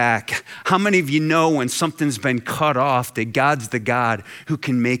climb back. How many of you know when something's been cut off that God's the God who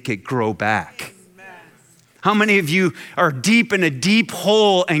can make it grow back? How many of you are deep in a deep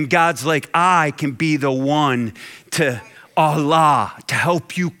hole and God's like, I can be the one to Allah, to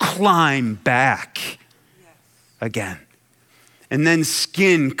help you climb back again. And then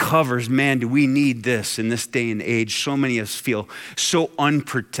skin covers. Man, do we need this in this day and age. So many of us feel so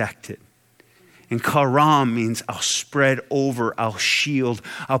unprotected. And karam means I'll spread over, I'll shield,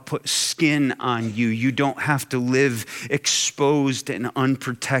 I'll put skin on you. You don't have to live exposed and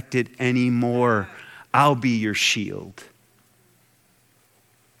unprotected anymore. I'll be your shield.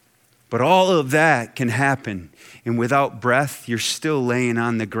 But all of that can happen. And without breath, you're still laying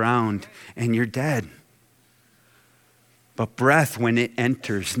on the ground and you're dead. But breath, when it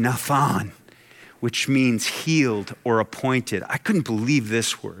enters, nathan, which means healed or appointed. I couldn't believe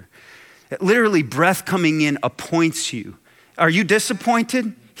this word. Literally, breath coming in appoints you. Are you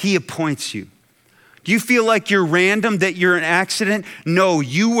disappointed? He appoints you. Do you feel like you're random, that you're an accident? No,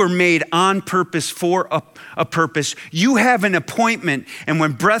 you were made on purpose for a purpose. You have an appointment, and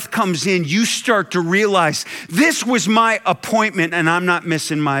when breath comes in, you start to realize, this was my appointment, and I'm not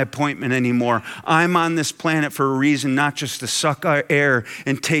missing my appointment anymore. I'm on this planet for a reason, not just to suck our air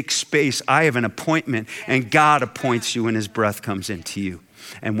and take space. I have an appointment, and God appoints you when his breath comes into you.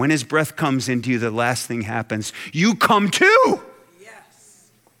 And when his breath comes into you, the last thing happens. You come too.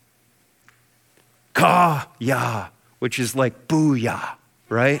 Ka-ya, which is like booyah,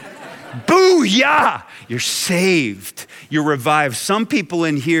 right? Booyah! You're saved. You're revived. Some people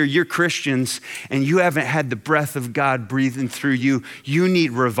in here, you're Christians, and you haven't had the breath of God breathing through you. You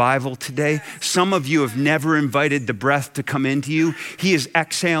need revival today. Some of you have never invited the breath to come into you. He is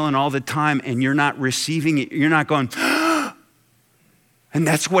exhaling all the time, and you're not receiving it. You're not going, and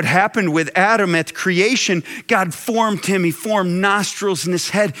that's what happened with Adam at creation. God formed him. He formed nostrils in his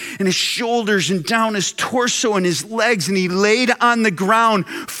head and his shoulders and down his torso and his legs. And he laid on the ground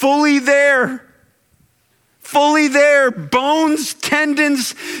fully there. Fully there. Bones,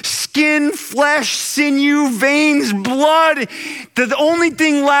 tendons, skin, flesh, sinew, veins, blood. The only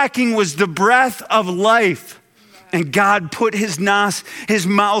thing lacking was the breath of life. And God put his mouth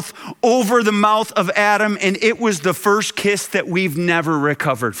over the mouth of Adam, and it was the first kiss that we've never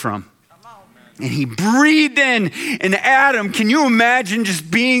recovered from. And he breathed in, and Adam, can you imagine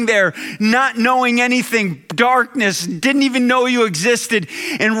just being there, not knowing anything, darkness, didn't even know you existed.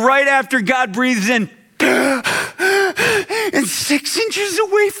 And right after God breathes in, and 6 inches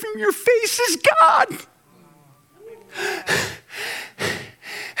away from your face is God.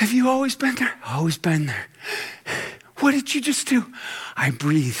 Have you always been there? Always been there. What did you just do? I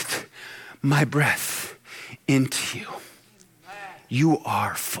breathed my breath into you. You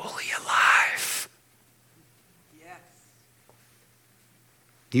are fully alive. Yes.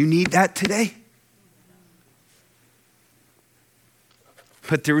 Do you need that today?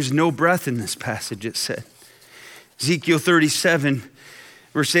 But there was no breath in this passage, it said. Ezekiel 37,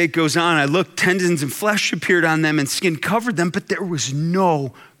 verse 8 goes on. I looked, tendons and flesh appeared on them and skin covered them, but there was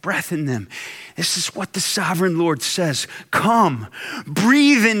no breath in them. This is what the sovereign Lord says. Come,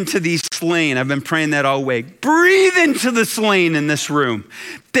 breathe into these slain. I've been praying that all week. Breathe into the slain in this room.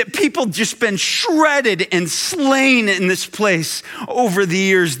 That people just been shredded and slain in this place over the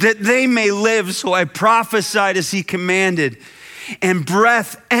years, that they may live. So I prophesied as he commanded. And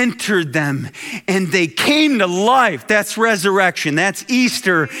breath entered them, and they came to life. That's resurrection. That's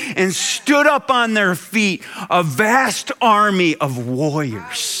Easter. And stood up on their feet, a vast army of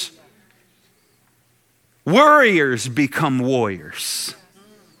warriors. Warriors become warriors.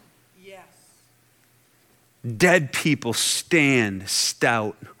 Yes. Dead people stand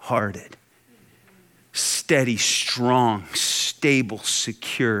stout-hearted, steady, strong, stable,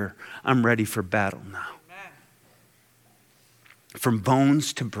 secure. I'm ready for battle now. From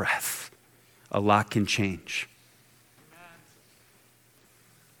bones to breath, a lot can change.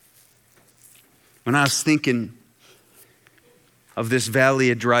 When I was thinking of this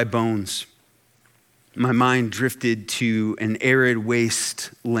valley of dry bones, my mind drifted to an arid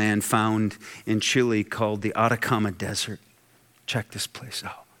wasteland found in Chile called the Atacama Desert. Check this place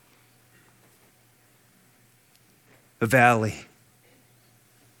out. A valley.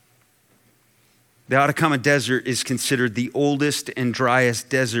 The Atacama Desert is considered the oldest and driest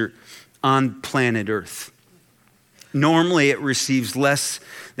desert on planet Earth. Normally, it receives less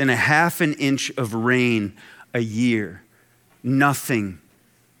than a half an inch of rain a year. Nothing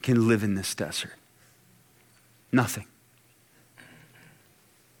can live in this desert. Nothing.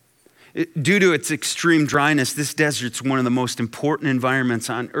 Due to its extreme dryness, this desert's one of the most important environments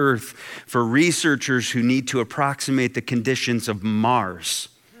on Earth for researchers who need to approximate the conditions of Mars.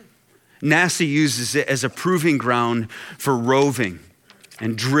 NASA uses it as a proving ground for roving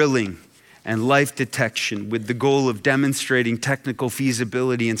and drilling and life detection with the goal of demonstrating technical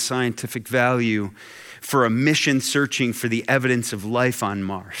feasibility and scientific value for a mission searching for the evidence of life on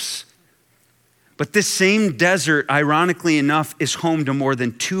Mars. But this same desert, ironically enough, is home to more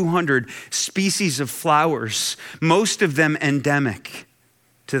than 200 species of flowers, most of them endemic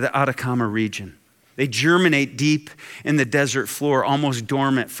to the Atacama region. They germinate deep in the desert floor, almost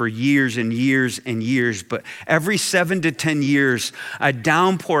dormant for years and years and years. But every 7 to 10 years, a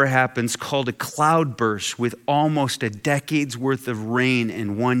downpour happens called a cloudburst with almost a decade's worth of rain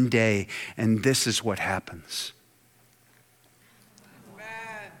in one day. And this is what happens.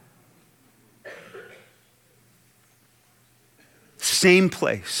 Same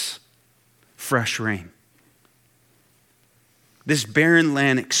place, fresh rain. This barren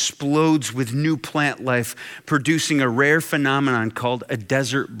land explodes with new plant life, producing a rare phenomenon called a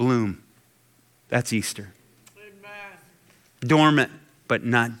desert bloom. That's Easter. Amen. Dormant, but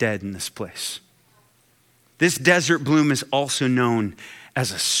not dead in this place. This desert bloom is also known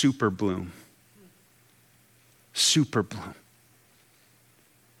as a super bloom. Super bloom.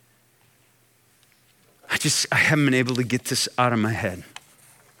 I haven't been able to get this out of my head.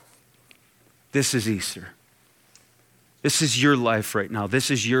 This is Easter. This is your life right now. This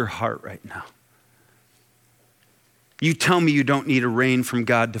is your heart right now. You tell me you don't need a rain from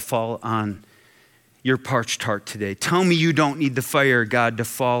God to fall on your parched heart today. Tell me you don't need the fire of God to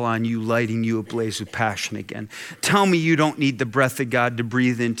fall on you, lighting you ablaze with passion again. Tell me you don't need the breath of God to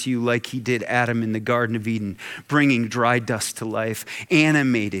breathe into you like he did Adam in the Garden of Eden, bringing dry dust to life,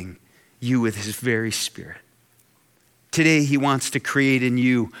 animating you with his very spirit. Today, he wants to create in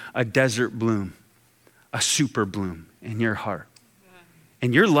you a desert bloom, a super bloom in your heart.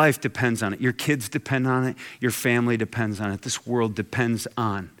 And your life depends on it. Your kids depend on it. Your family depends on it. This world depends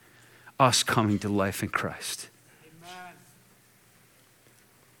on us coming to life in Christ. Amen.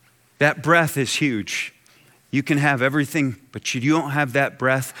 That breath is huge. You can have everything, but you don't have that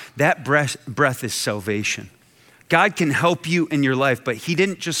breath. That breath is salvation. God can help you in your life, but he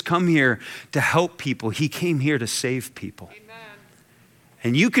didn't just come here to help people. He came here to save people. Amen.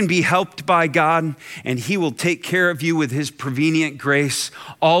 And you can be helped by God, and he will take care of you with his prevenient grace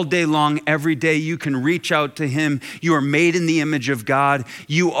all day long, every day. You can reach out to him. You are made in the image of God.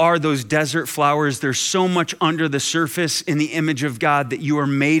 You are those desert flowers. There's so much under the surface in the image of God that you are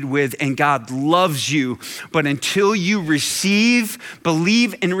made with, and God loves you. But until you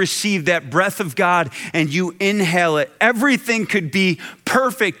believe and receive that breath of God, and you inhale it, everything could be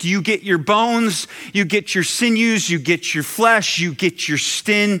perfect. You get your bones, you get your sinews, you get your flesh, you get your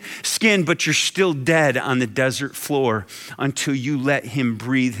skin, but you're still dead on the desert floor until you let him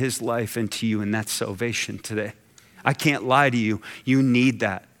breathe his life into you, and that's salvation today. I can't lie to you. You need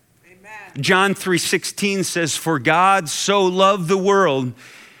that. Amen. John 3:16 says, "For God so loved the world,"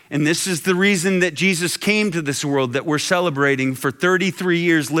 and this is the reason that Jesus came to this world that we're celebrating. For 33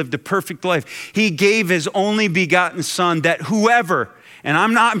 years, lived a perfect life. He gave his only begotten son that whoever, and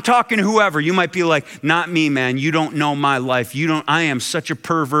I'm talking whoever. You might be like, not me, man. You don't know my life. I am such a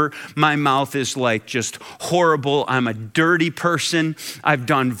pervert. My mouth is like just horrible. I'm a dirty person. I've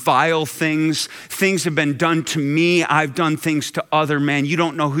done vile things. Things have been done to me. I've done things to other men. You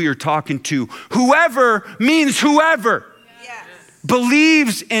don't know who you're talking to. Whoever means whoever. Yes.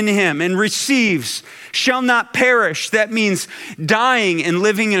 Believes in him and receives shall not perish. That means dying and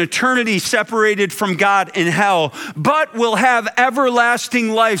living in eternity separated from God in hell, but will have everlasting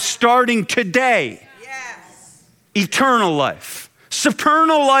life starting today. Yes. Eternal life.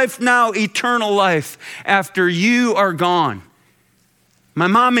 Supernal life now, eternal life after you are gone. My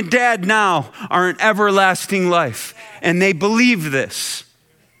mom and dad now are in everlasting life, and they believe this.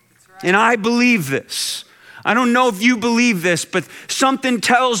 Right. And I believe this. I don't know if you believe this, but something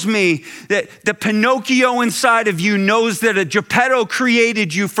tells me that the Pinocchio inside of you knows that a Geppetto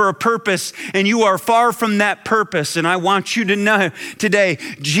created you for a purpose and you are far from that purpose. And I want you to know today,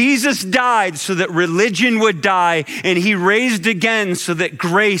 Jesus died so that religion would die, and he raised again so that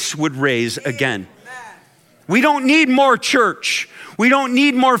grace would raise again. We don't need more church. We don't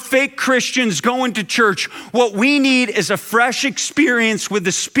need more fake Christians going to church. What we need is a fresh experience with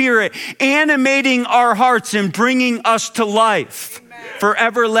the Spirit animating our hearts and bringing us to life. Amen. For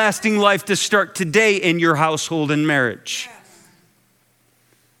everlasting life to start today in your household and marriage. Yes.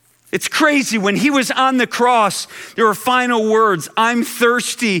 It's crazy. When he was on the cross, there were final words. I'm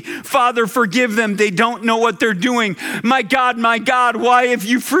thirsty. Father, forgive them. They don't know what they're doing. My God, why have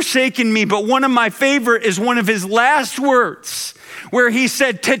you forsaken me? But one of my favorite is one of his last words, where he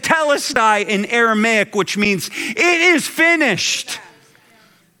said, tetelestai in Aramaic, which means it is finished.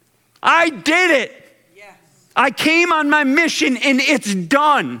 I did it. I came on my mission and it's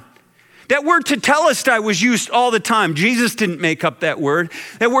done. That word tetelestai was used all the time. Jesus didn't make up that word.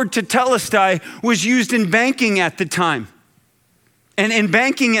 That word tetelestai was used in banking at the time. And in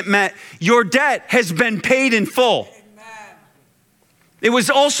banking, it meant your debt has been paid in full. It was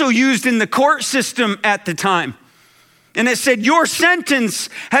also used in the court system at the time. And it said, your sentence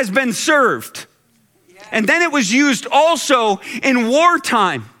has been served. And then it was used also in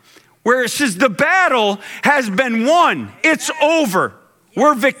wartime, where it says the battle has been won. It's over.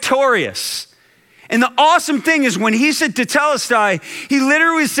 We're victorious. And the awesome thing is when he said tetelestai, he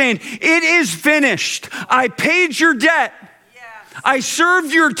literally was saying, it is finished. I paid your debt. I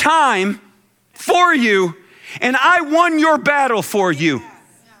served your time for you, and I won your battle for you.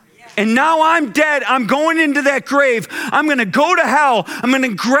 And now I'm dead. I'm going into that grave. I'm going to go to hell. I'm going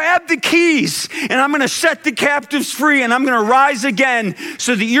to grab the keys and I'm going to set the captives free, and I'm going to rise again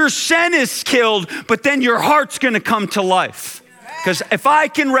so that your sin is killed, but then your heart's going to come to life. Because if I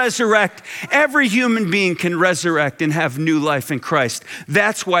can resurrect, every human being can resurrect and have new life in Christ.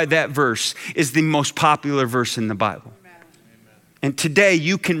 That's why that verse is the most popular verse in the Bible. And today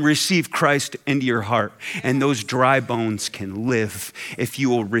you can receive Christ into your heart, and those dry bones can live if you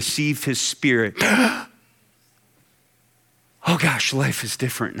will receive his Spirit. Oh gosh, life is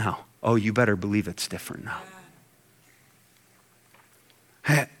different now. Oh, you better believe it's different now.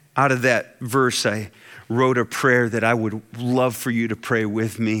 Out of that verse, I wrote a prayer that I would love for you to pray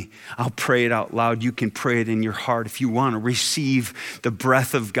with me. I'll pray it out loud. You can pray it in your heart if you want to receive the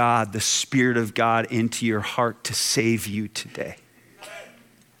breath of God, the Spirit of God into your heart to save you today.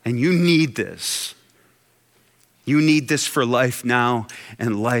 And you need this. You need this for life now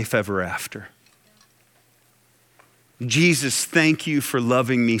and life ever after. Jesus, thank you for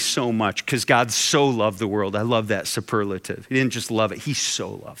loving me so much, because God so loved the world. I love that superlative. He didn't just love it, he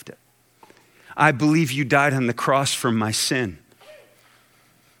so loved it. I believe you died on the cross for my sin.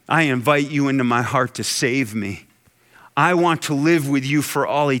 I invite you into my heart to save me. I want to live with you for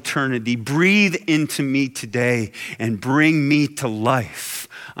all eternity. Breathe into me today and bring me to life.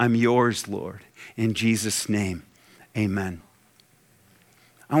 I'm yours, Lord. In Jesus' name, amen.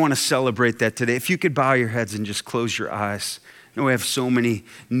 I want to celebrate that today. If you could bow your heads and just close your eyes. I know we have so many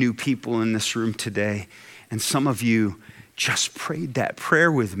new people in this room today, and some of you just prayed that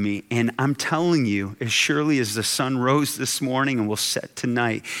prayer with me. And I'm telling you, as surely as the sun rose this morning and will set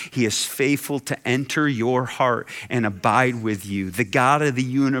tonight, he is faithful to enter your heart and abide with you. The God of the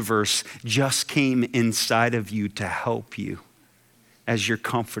universe just came inside of you to help you as your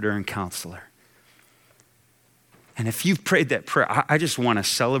comforter and counselor. And if you've prayed that prayer, I just want to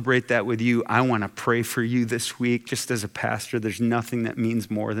celebrate that with you. I want to pray for you this week, just as a pastor. There's nothing that means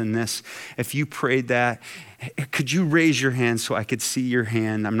more than this. If you prayed that, could you raise your hand so I could see your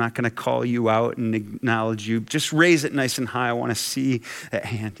hand? I'm not going to call you out and acknowledge you. Just raise it nice and high. I want to see that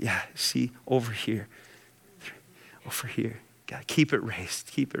hand. Yeah, see, over here. Over here. God, keep it raised.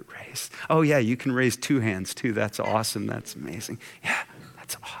 Keep it raised. Oh, yeah, you can raise two hands too. That's awesome. That's amazing. Yeah,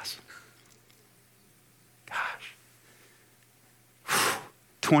 that's awesome.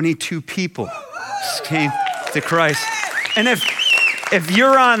 22 people came to Christ. And if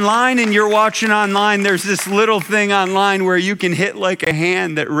you're online and you're watching online, there's this little thing online where you can hit like a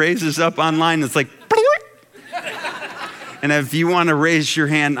hand that raises up online. It's like, and if you want to raise your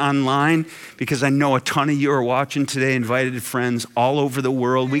hand online, because I know a ton of you are watching today, invited friends all over the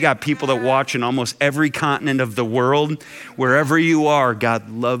world. We got people that watch in almost every continent of the world. Wherever you are, God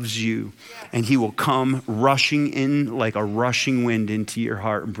loves you. And he will come rushing in like a rushing wind into your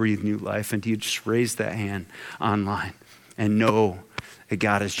heart and breathe new life. And you just raise that hand online and know that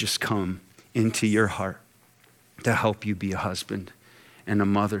God has just come into your heart to help you be a husband and a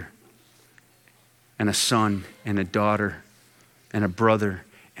mother and a son and a daughter and a brother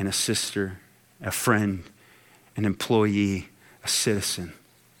and a sister, a friend, an employee, a citizen,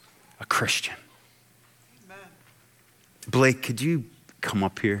 a Christian. Amen. Blake, could you come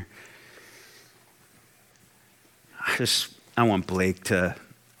up here? I want Blake to,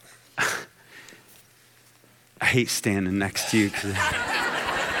 I hate standing next to you.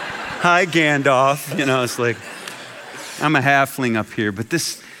 Hi, Gandalf. You know, it's like, I'm a halfling up here, but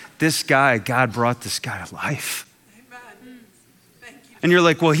this guy, God brought this guy to life. Amen. Thank you. And you're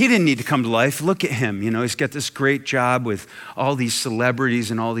like, well, he didn't need to come to life. Look at him. You know, he's got this great job with all these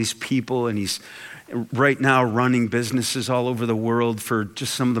celebrities and all these people, and he's right now running businesses all over the world for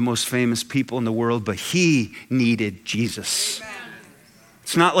just some of the most famous people in the world, but he needed Jesus. Amen.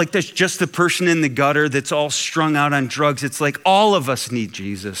 It's not like there's just the person in the gutter that's all strung out on drugs. It's like all of us need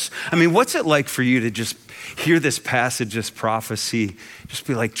Jesus. I mean, what's it like for you to just hear this passage, this prophecy, just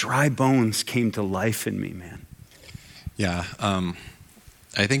be like, dry bones came to life in me, man? Yeah,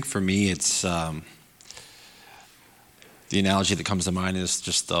 I think for me, it's the analogy that comes to mind is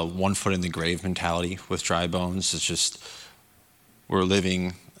just the 1 foot in the grave mentality with dry bones. It's just we're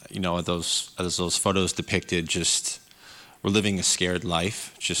living, you know, as those photos depicted, just we're living a scared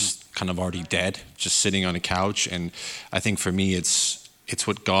life, just kind of already dead, just sitting on a couch. And I think for me, it's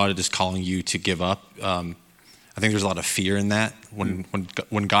what God is calling you to give up. I think there's a lot of fear in that.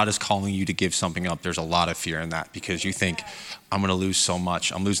 When God is calling you to give something up, there's a lot of fear in that because you think, I'm going to lose so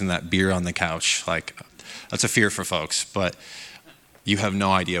much. I'm losing that beer on the couch. Like, that's a fear for folks, but you have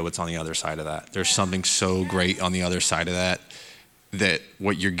no idea what's on the other side of that. There's something so great on the other side of that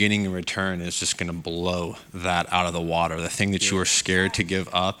what you're getting in return is just going to blow that out of the water. The thing that you are scared to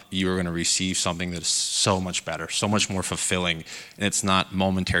give up, you are going to receive something that is so much better, so much more fulfilling. And it's not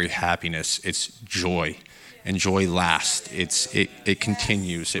momentary happiness, it's joy. And joy lasts. It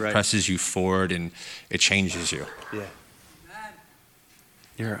continues. It presses you forward and it changes you. Yeah.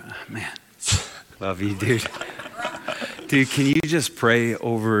 You're, man, love you, dude. Dude, can you just pray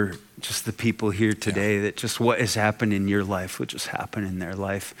over just the people here today that just what has happened in your life would just happen in their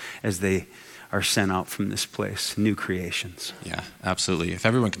life as they are sent out from this place, new creations? Yeah, absolutely. If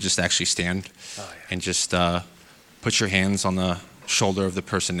everyone could just actually stand and just put your hands on the shoulder of the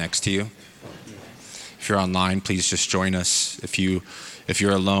person next to you. If you're online, please just join us. If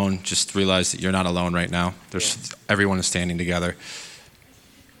you're alone, just realize that you're not alone right now. Everyone is standing together.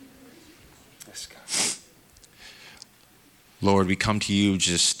 Lord, we come to you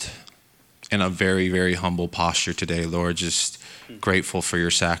just in a very, very humble posture today, Lord, just grateful for your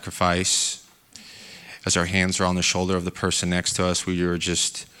sacrifice. As our hands are on the shoulder of the person next to us, we are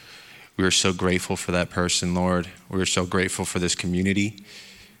so grateful for that person, Lord. We are so grateful for this community.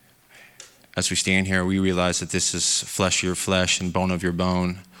 As we stand here, we realize that this is flesh of your flesh and bone of your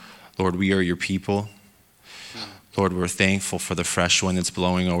bone. Lord, we are your people. Lord, we're thankful for the fresh wind that's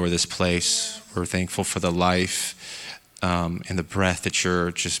blowing over this place. We're thankful for the life and the breath that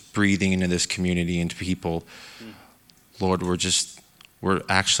you're just breathing into this community and to people. Lord, we're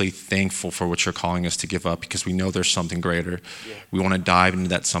actually thankful for what you're calling us to give up because we know there's something greater. We want to dive into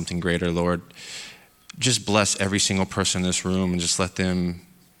that something greater, Lord. Just bless every single person in this room and just let them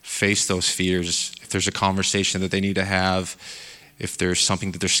face those fears. If there's a conversation that they need to have, if there's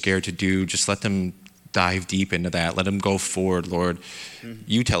something that they're scared to do, just let them dive deep into that. Let them go forward, Lord.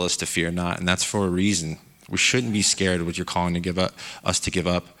 You tell us to fear not, and that's for a reason. We shouldn't be scared of what you're calling us to give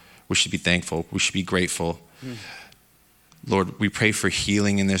up. We should be thankful. We should be grateful. Lord, we pray for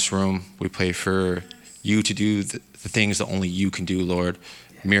healing in this room. We pray for you to do the things that only you can do, Lord.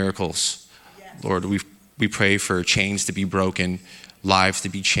 Miracles. Lord, we pray for chains to be broken, lives to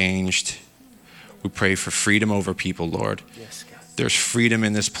be changed. We pray for freedom over people, Lord. There's freedom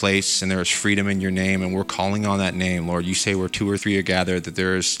in this place and there is freedom in your name, and we're calling on that name, Lord. You say where 2 or 3 are gathered,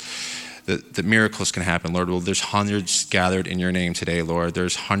 that miracles can happen, Lord. Well, there's hundreds gathered in your name today, Lord.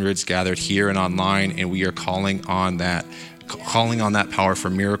 There's hundreds gathered here and online, and we are calling on that power for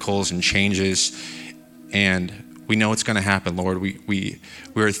miracles and changes. And we know it's going to happen, Lord. We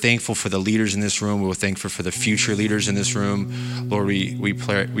are thankful for the leaders in this room. We're thankful for the future leaders in this room. Lord, we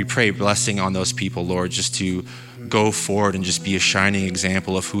pray blessing on those people, Lord, just to go forward and just be a shining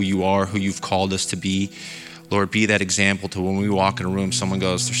example of who you are, who you've called us to be. Lord, be that example to when we walk in a room, someone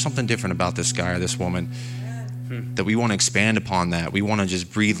goes, there's something different about this guy or this woman, that we want to expand upon that. We want to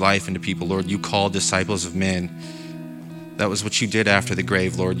just breathe life into people. Lord, you called disciples of men. That was what you did after the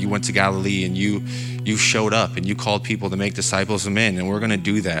grave, Lord. You went to Galilee and you showed up and you called people to make disciples of men, and we're going to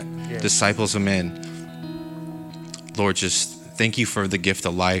do that, disciples of men. Lord, just thank you for the gift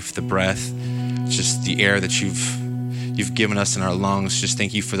of life, the breath, just the air that you've you've given us in our lungs. Just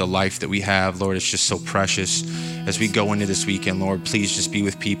thank you for the life that we have, Lord. It's just so precious. As we go into this weekend, Lord, please just be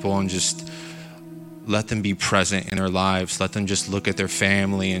with people and just let them be present in their lives. Let them just look at their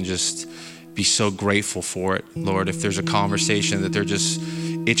family and just be so grateful for it. Lord, if there's a conversation that they're just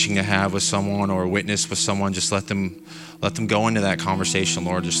itching to have with someone or a witness with someone, just let them go into that conversation,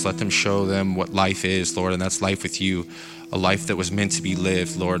 Lord. Just let them show them what life is, Lord, and that's life with you, a life that was meant to be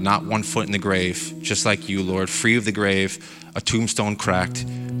lived, Lord, not one foot in the grave, just like you, Lord, free of the grave, a tombstone cracked,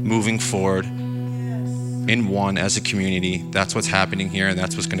 moving forward in one as a community. That's what's happening here, and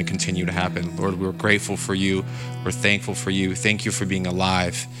that's what's going to continue to happen. Lord, we're grateful for you. We're thankful for you. Thank you for being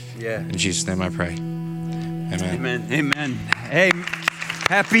alive. Yeah. In Jesus' name I pray. Amen. Amen. Amen. Hey,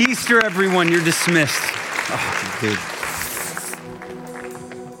 happy Easter, everyone. You're dismissed. Oh, dude.